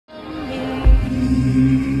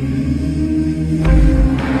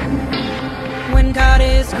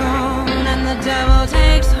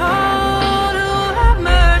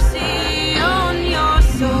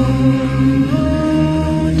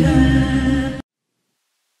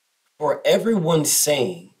everyone's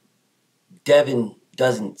saying Devin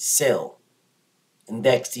doesn't sell, and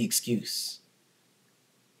that's the excuse.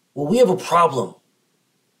 Well, we have a problem.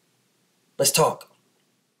 Let's talk.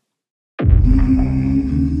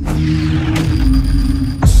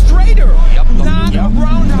 Straighter, not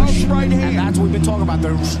roundhouse right hand. And that's what we've been talking about.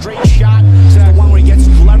 The straight shot is the one where he gets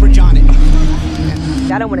leverage on it.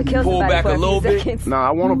 I don't want to kill somebody back for a little few bit. seconds. Nah,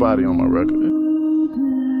 I want a body on my record.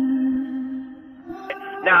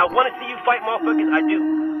 Now, I want to see you fight motherfuckers. I do.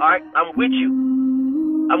 All right, I'm with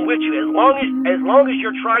you. I'm with you. As long as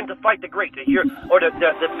you're trying to fight the great, the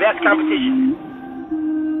best competition.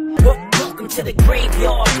 Welcome to the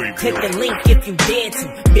graveyard. Click the link if you dare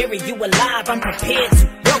to. Bury you alive, I'm prepared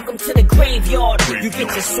to. Welcome to the graveyard. You get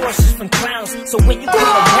your sources from clowns, so when you come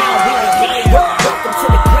around, we're here. Welcome to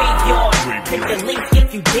the graveyard. Click the link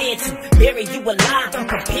if you dare to. Bury you alive, I'm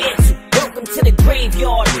prepared to. Welcome to the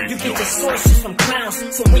graveyard. You get your sources from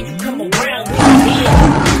clowns, so when you come around, we're here.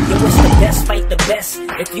 Yo, it's the best, fight the best.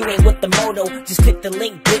 If you ain't with the moto, just click the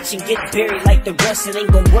link, bitch, and get buried like the rest. It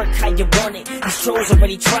ain't gonna work how you want it. These trolls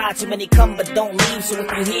already tried, too many come but don't leave. So if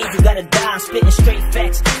you here, you gotta die. I'm spitting straight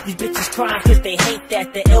facts. These bitches crying cause they hate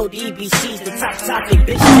that. The LDBC's the top topic,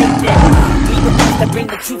 bitch, hate that. We the ones that bring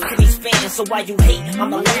the truth to these fans. So why you hate,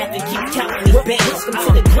 I'ma laugh and keep counting these bands. Welcome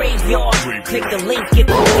to the graveyard. Click the link if you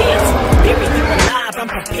dare to. Bury you alive, I'm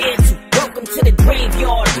prepared to. Welcome to the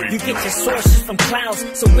graveyard. You get your sources from clowns,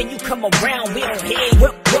 so when you come around, we don't hear you.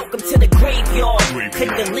 Welcome to the graveyard. Click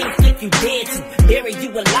the link if you dare to. Bury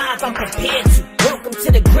you alive, I'm prepared to. Welcome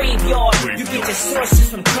to the graveyard. You get your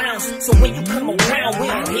sources from clowns, so when you come around, we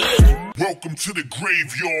don't hear you. Welcome to the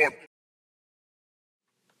graveyard.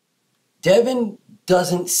 Devin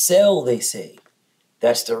doesn't sell, they say.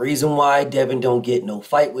 That's the reason why Devin don't get no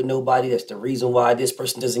fight with nobody. That's the reason why this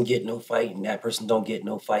person doesn't get no fight and that person don't get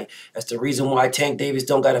no fight. That's the reason why Tank Davis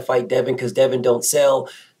don't got to fight Devin, because Devin don't sell.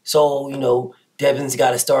 So, you know, Devin's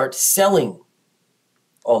got to start selling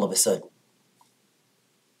all of a sudden.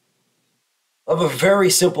 I have a very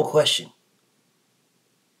simple question.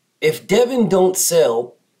 If Devin don't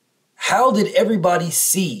sell, how did everybody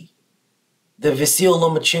see the Vasyl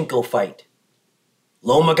Lomachenko fight?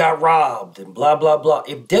 Loma got robbed and blah, blah, blah.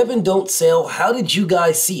 If Devin don't sell, how did you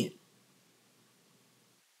guys see it?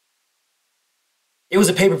 It was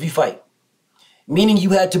a pay-per-view fight, meaning you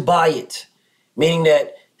had to buy it, meaning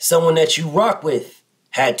that someone that you rock with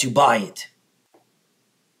had to buy it,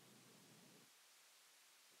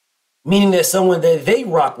 meaning that someone that they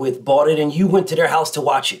rock with bought it and you went to their house to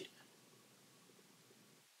watch it.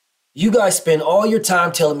 You guys spend all your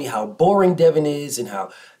time telling me how boring Devin is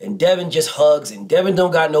and Devin just hugs and Devin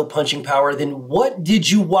don't got no punching power. Then what did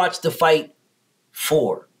you watch the fight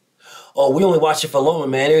for? Oh, we only watched it for Loma,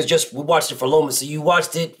 man. It was just, we watched it for Loma. So you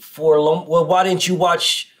watched it for Loma. Well, why didn't you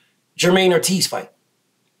watch Jermaine Ortiz fight?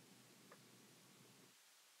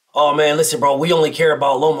 Oh, man, listen, bro, we only care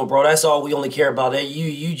about Loma, bro. That's all we only care about.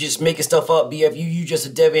 You just making stuff up, BF. You just a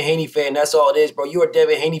Devin Haney fan. That's all it is, bro. You're a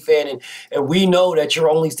Devin Haney fan, and we know that you're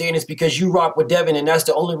only saying this because you rock with Devin, and that's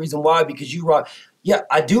the only reason why, because you rock. Yeah,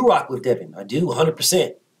 I do rock with Devin. I do,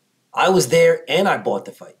 100%. I was there, and I bought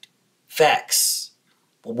the fight. Facts.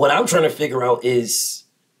 But what I'm trying to figure out is,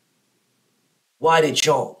 why did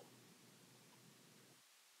y'all?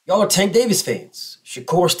 Y'all are Tank Davis fans,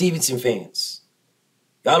 Shakur Stevenson fans.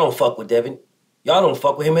 Y'all don't fuck with Devin. Y'all don't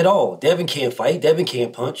fuck with him at all. Devin can't fight. Devin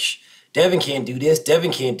can't punch. Devin can't do this.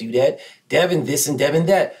 Devin can't do that. Devin this and Devin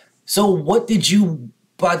that. So what did you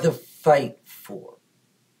buy the fight for?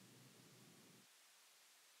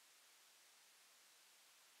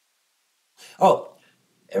 Oh,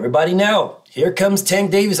 everybody now. Here comes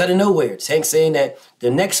Tank Davis out of nowhere. Tank saying that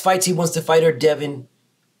the next fights he wants to fight are Devin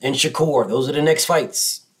and Shakur. Those are the next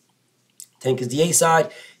fights. Tank is the A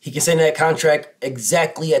side. He can sign that contract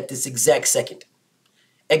exactly at this exact second.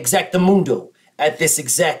 Exactamundo at this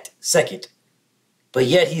exact second. But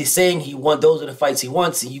yet he's saying those are the fights he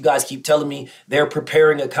wants. And you guys keep telling me they're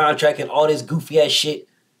preparing a contract and all this goofy ass shit.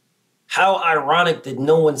 How ironic that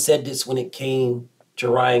no one said this when it came to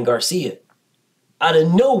Ryan Garcia. Out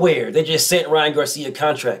of nowhere, they just sent Ryan Garcia a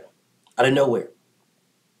contract. Out of nowhere.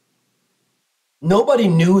 Nobody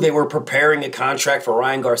knew they were preparing a contract for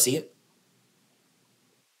Ryan Garcia.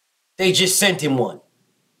 They just sent him one.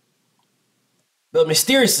 But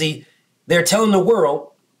mysteriously, they're telling the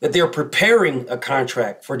world that they're preparing a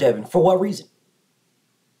contract for Devin. For what reason?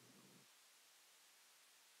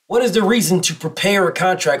 What is the reason to prepare a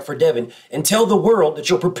contract for Devin and tell the world that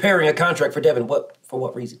you're preparing a contract for Devin? For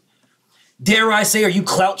what reason? Dare I say, are you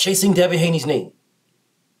clout chasing Devin Haney's name?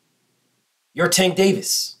 You're Tank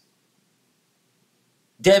Davis.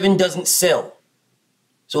 Devin doesn't sell.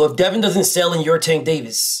 So if Devin doesn't sell and you're Tank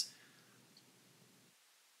Davis,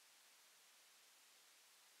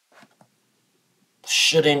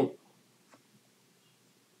 shouldn't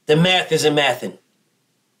the math isn't mathing?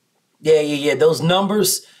 Yeah. Those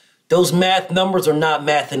numbers, those math numbers are not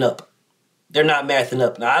mathing up. They're not mathing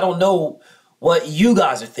up. Now I don't know what you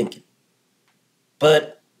guys are thinking,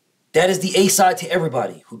 but that is the A side to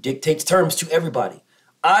everybody who dictates terms to everybody.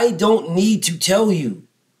 I don't need to tell you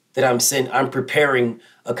that I'm preparing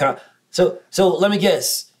a so let me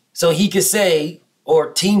guess. So he could say,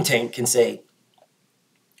 or Team Tank can say,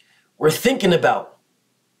 we're thinking about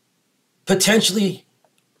potentially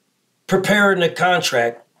preparing a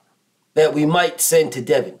contract that we might send to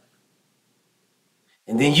Devin.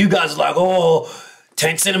 And then you guys are like, oh,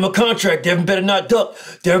 Tank sent him a contract. Devin better not duck.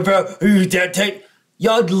 Tank.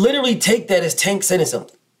 Y'all literally take that as Tank sending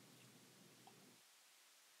something.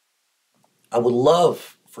 I would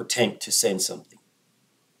love for Tank to send something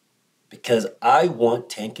because I want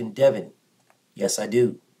Tank and Devin. Yes, I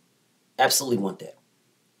do. Absolutely want that.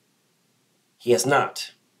 He has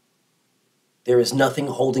not. There is nothing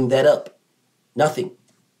holding that up. Nothing.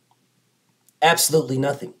 Absolutely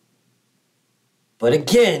nothing. But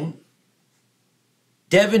again,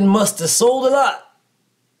 Devin must have sold a lot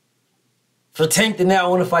for Tank to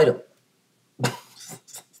now want to fight him.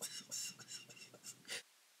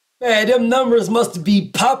 Man, them numbers must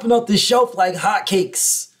be popping off the shelf like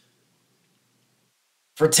hotcakes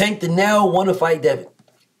for Tank to now want to fight Devin.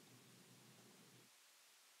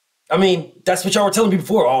 I mean, that's what y'all were telling me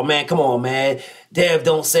before. Oh, man, come on, man. Dev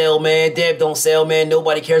don't sell, man. Dev don't sell, man.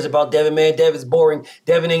 Nobody cares about Devin, man. Dev is boring.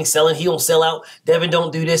 Devin ain't selling. He don't sell out. Devin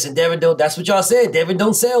don't do this and Devin don't. That's what y'all said. Devin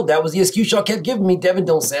don't sell. That was the excuse y'all kept giving me. Devin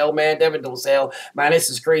don't sell, man. Devin don't sell. Man, this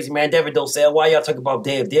is crazy, man. Devin don't sell. Why y'all talking about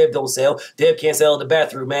Dev? Dev don't sell. Dev can't sell in the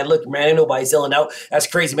bathroom, man. Look, man, ain't nobody selling out. That's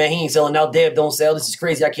crazy, man. He ain't selling out. Dev don't sell. This is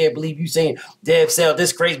crazy. I can't believe you saying Dev sell.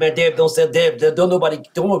 This is crazy, man. Dev don't sell. Dev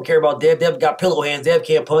don't care about Dev. Dev got pillow hands. Dev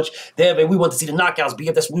can't punch. Dev, and we want to see the knockouts,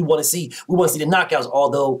 BF. That's what we want to see. We want to see the knockouts,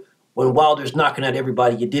 although when Wilder's knocking at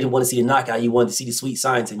everybody, you didn't want to see the knockout. You wanted to see the sweet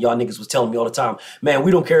science, and y'all niggas was telling me all the time, man,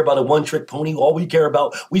 we don't care about a one-trick pony. All we care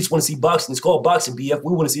about, we just want to see boxing. It's called boxing, BF.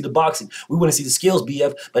 We want to see the boxing. We want to see the skills,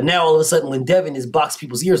 BF. But now all of a sudden, when Devin is boxing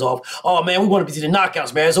people's ears off, oh, man, we want to see the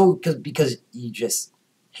knockouts, man. So because you just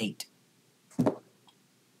hate.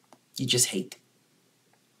 You just hate.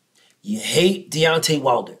 You hate Deontay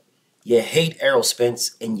Wilder. You hate Errol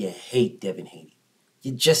Spence, and you hate Devin Haney.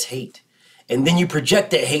 You just hate. And then you project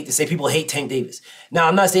that hate to say people hate Tank Davis. Now,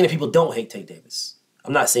 I'm not saying that people don't hate Tank Davis.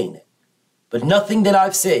 I'm not saying that. But nothing that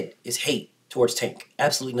I've said is hate towards Tank.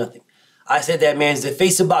 Absolutely nothing. I said that man's the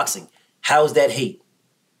face of boxing. How is that hate?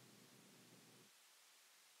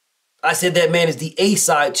 I said that man is the A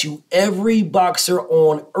side to every boxer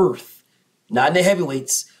on earth. Not in the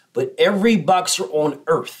heavyweights, but every boxer on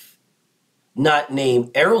earth. Not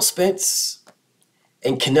named Errol Spence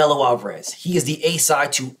and Canelo Alvarez. He is the A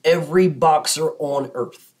side to every boxer on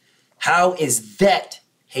earth. How is that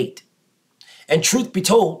hate? And truth be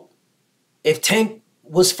told, if Tank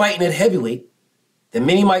was fighting at heavyweight, then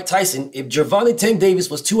Mini Mike Tyson, if Gervonta Tank Davis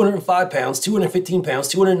was 205 pounds, 215 pounds,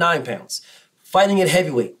 209 pounds, fighting at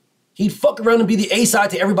heavyweight, he'd fuck around and be the A side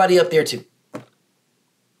to everybody up there too.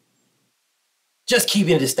 Just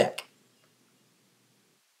keeping it a stack.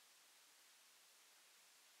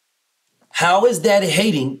 How is that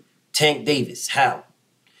hating Tank Davis? How?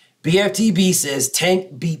 BFTB says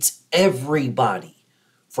Tank beats everybody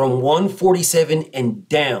from 147 and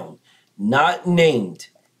down, not named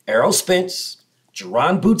Errol Spence,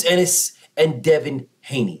 Jerron Boots Ennis, and Devin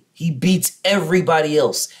Haney. He beats everybody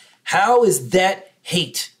else. How is that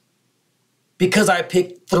hate? Because I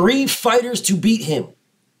picked 3 fighters to beat him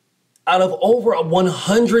out of over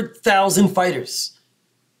 100,000 fighters.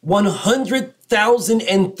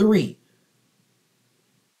 100,003.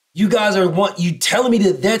 You guys are you telling me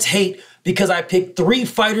that that's hate because I picked 3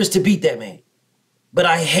 fighters to beat that man. But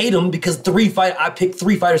I hate him because I picked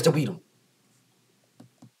 3 fighters to beat him.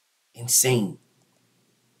 Insane.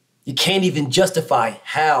 You can't even justify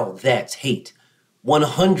how that's hate.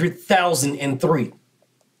 100,003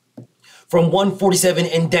 from 147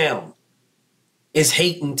 and down is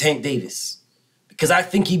hating Tank Davis. Because I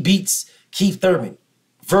think he beats Keith Thurman,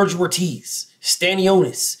 Virgil Ortiz,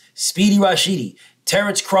 Stanionis, Speedy Rashidi,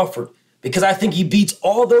 Terrence Crawford, because I think he beats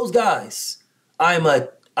all those guys. I'm a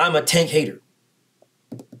Tank hater.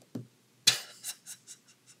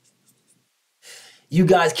 You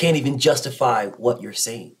guys can't even justify what you're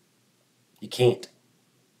saying. You can't.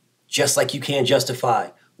 Just like you can't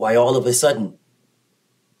justify why all of a sudden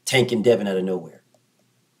Tank and Devin out of nowhere.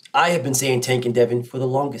 I have been saying Tank and Devin for the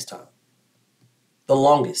longest time. the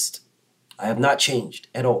longest. I have not changed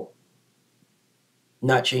at all.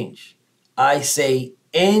 Not changed. I say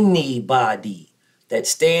anybody that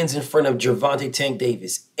stands in front of Gervonta Tank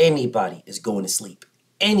Davis, anybody is going to sleep.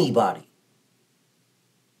 Anybody.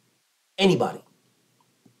 Anybody.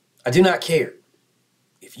 I do not care.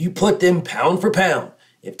 If you put them pound for pound,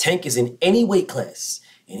 if Tank is in any weight class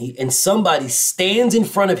and somebody stands in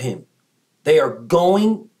front of him, they are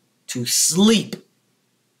going to sleep.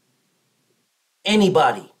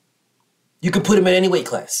 Anybody. You can put him in any weight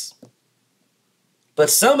class. But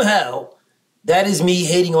somehow, that is me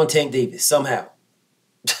hating on Tank Davis. Somehow.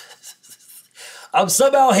 I'm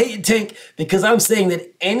somehow hating Tank because I'm saying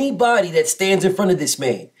that anybody that stands in front of this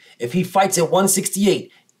man, if he fights at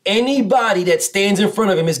 168, anybody that stands in front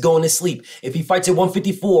of him is going to sleep. If he fights at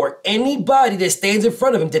 154, anybody that stands in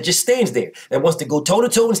front of him that just stands there, that wants to go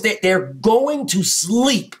toe-to-toe and stay, they're going to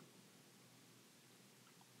sleep.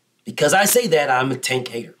 Because I say that, I'm a Tank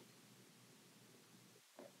hater.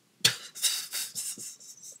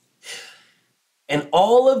 And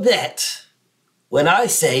all of that, when I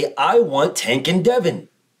say I want Tank and Devin,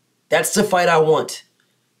 that's the fight I want.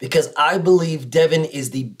 Because I believe Devin is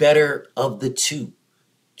the better of the two.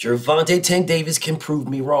 Gervonta Tank Davis can prove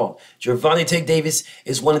me wrong. Gervonta Tank Davis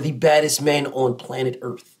is one of the baddest men on planet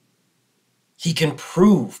Earth. He can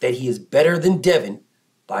prove that he is better than Devin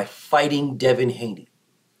by fighting Devin Haney.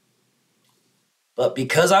 But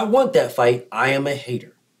because I want that fight, I am a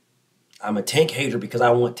hater. I'm a Tank hater because I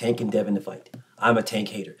want Tank and Devin to fight. I'm a Tank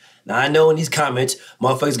hater. Now, I know in these comments,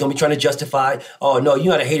 motherfuckers going to be trying to justify, oh, no,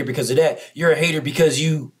 you're not a hater because of that. You're a hater because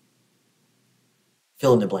you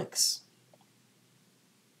fill in the blanks.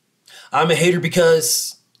 I'm a hater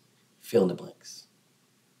because fill in the blanks.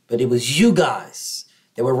 But it was you guys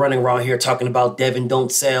that were running around here talking about Devin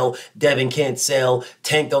don't sell, Devin can't sell,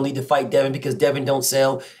 Tank don't need to fight Devin because Devin don't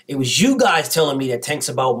sell. It was you guys telling me that Tank's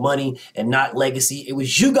about money and not legacy. It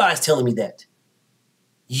was you guys telling me that.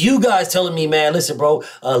 You guys telling me, man, listen, bro,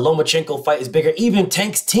 Lomachenko fight is bigger. Even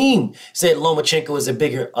Tank's team said Lomachenko is a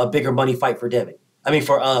bigger money fight for Devin. I mean,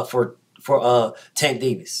 for Tank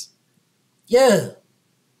Davis. Yeah,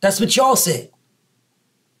 that's what y'all said.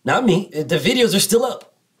 Not me. The videos are still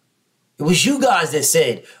up. It was you guys that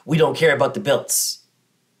said we don't care about the belts.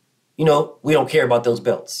 You know, we don't care about those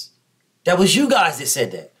belts. That was you guys that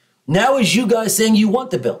said that. Now it's you guys saying you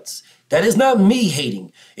want the belts. That is not me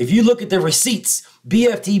hating. If you look at the receipts,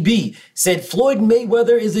 BFTB said Floyd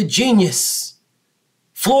Mayweather is a genius.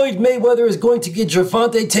 Floyd Mayweather is going to get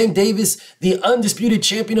Gervonta Tank Davis, the undisputed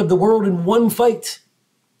champion of the world, in one fight.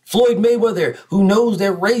 Floyd Mayweather, who knows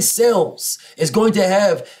that race sells, is going to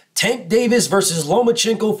have Tank Davis versus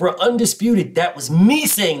Lomachenko for undisputed. That was me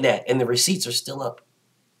saying that, and the receipts are still up.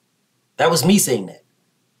 That was me saying that.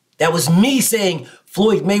 That was me saying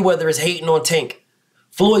Floyd Mayweather is hating on Tank.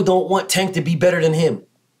 Floyd don't want Tank to be better than him.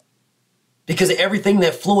 Because of everything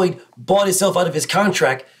that Floyd bought himself out of his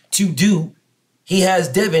contract to do, he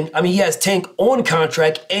has Tank on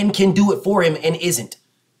contract and can do it for him and isn't.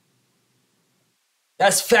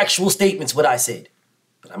 That's factual statements, what I said.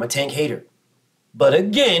 But I'm a Tank hater. But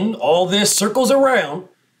again, all this circles around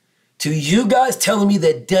to you guys telling me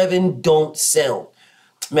that Devin don't sell.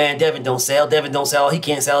 Man, Devin don't sell. Devin don't sell. He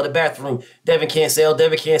can't sell at the bathroom. Devin can't sell.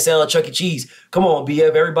 Devin can't sell at Chuck E. Cheese. Come on,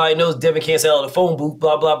 BF. Everybody knows Devin can't sell at a phone booth.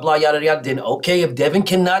 Blah, blah, blah, yada, yada. Then, okay, if Devin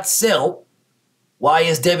cannot sell, why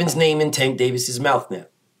is Devin's name in Tank Davis's mouth now?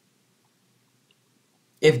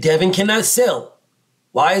 If Devin cannot sell,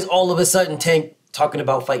 why is all of a sudden Tank talking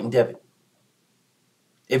about fighting Devin?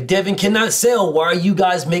 If Devin cannot sell, why are you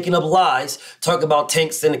guys making up lies talking about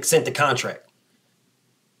Tank sent the contract?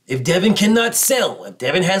 If Devin cannot sell, if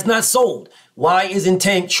Devin has not sold, why isn't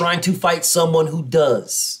Tank trying to fight someone who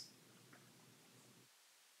does?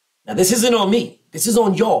 Now, this isn't on me. This is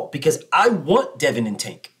on y'all because I want Devin and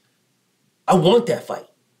Tank. I want that fight.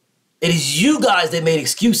 It is you guys that made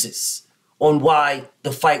excuses on why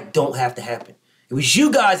the fight don't have to happen. It was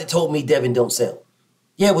you guys that told me Devin don't sell.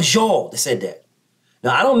 Yeah, it was y'all that said that.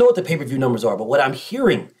 Now, I don't know what the pay-per-view numbers are, but what I'm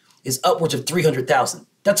hearing is upwards of 300,000.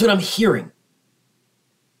 That's what I'm hearing.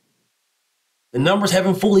 The numbers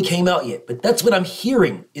haven't fully came out yet, but that's what I'm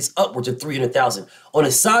hearing is upwards of 300,000. On a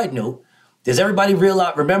side note, does everybody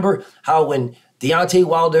remember how when Deontay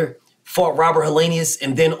Wilder fought Robert Helenius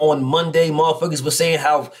and then on Monday, motherfuckers were saying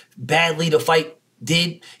how badly the fight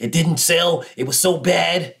did? It didn't sell. It was so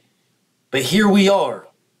bad. But here we are,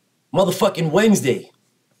 motherfucking Wednesday.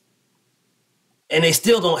 And they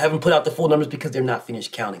still haven't put out the full numbers because they're not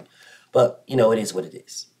finished counting. But, you know, it is what it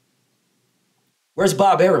is. Where's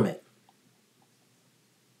Bob Arum at?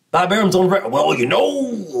 Bob Arum's on the record. Well, you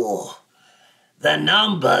know, The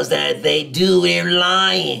numbers that they do, they're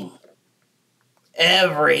lying.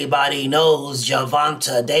 Everybody knows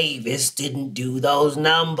Gervonta Davis didn't do those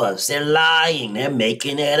numbers. They're lying. They're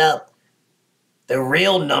making it up. The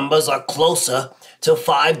real numbers are closer to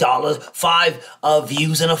 $5, 5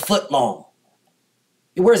 views in a foot long.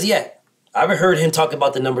 Where's he at? I haven't heard him talk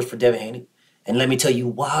about the numbers for Devin Haney. And let me tell you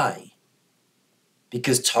why.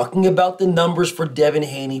 Because talking about the numbers for Devin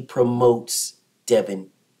Haney promotes Devin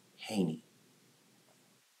Haney.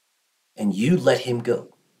 And you let him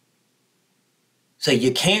go. So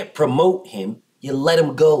you can't promote him, you let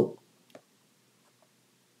him go.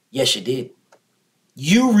 Yes, you did.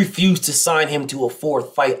 You refused to sign him to a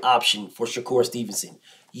 4th fight option for Shakur Stevenson.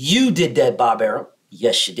 You did that, Bob Arum.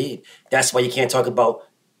 Yes, you did. That's why you can't talk about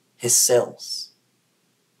his sales.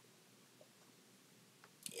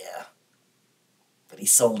 Yeah. But he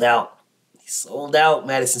sold out. He sold out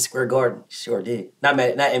Madison Square Garden. Sure did. Not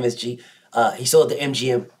MSG. He sold the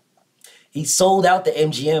MGM. He sold out the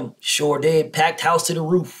MGM. Sure did. Packed house to the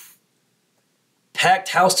roof. Packed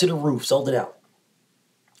house to the roof. Sold it out.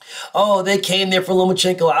 Oh, they came there for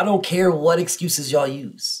Lomachenko. I don't care what excuses y'all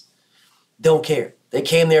use. Don't care. They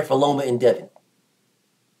came there for Loma and Devin.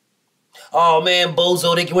 Oh, man,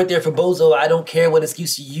 Bozo. They went there for Bozo. I don't care what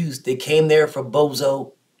excuse you use. They came there for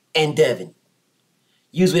Bozo and Devin.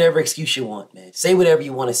 Use whatever excuse you want, man. Say whatever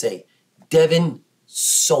you want to say. Devin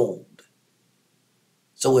sold.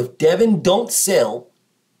 So if Devin don't sell,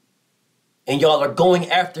 and y'all are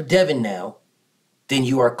going after Devin now, then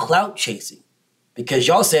you are clout chasing. Because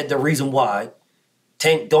y'all said the reason why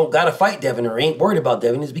Tank don't gotta fight Devin or ain't worried about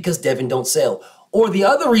Devin is because Devin don't sell. Or the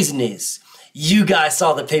other reason is you guys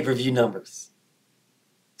saw the pay-per-view numbers.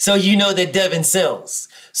 So you know that Devin sells.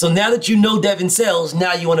 So now that you know Devin sells,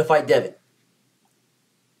 now you want to fight Devin.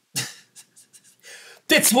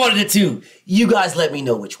 It's one of the two. You guys let me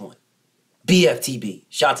know which one. BFTB.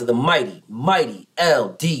 Shout out to the mighty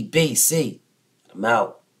LDBC. I'm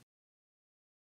out.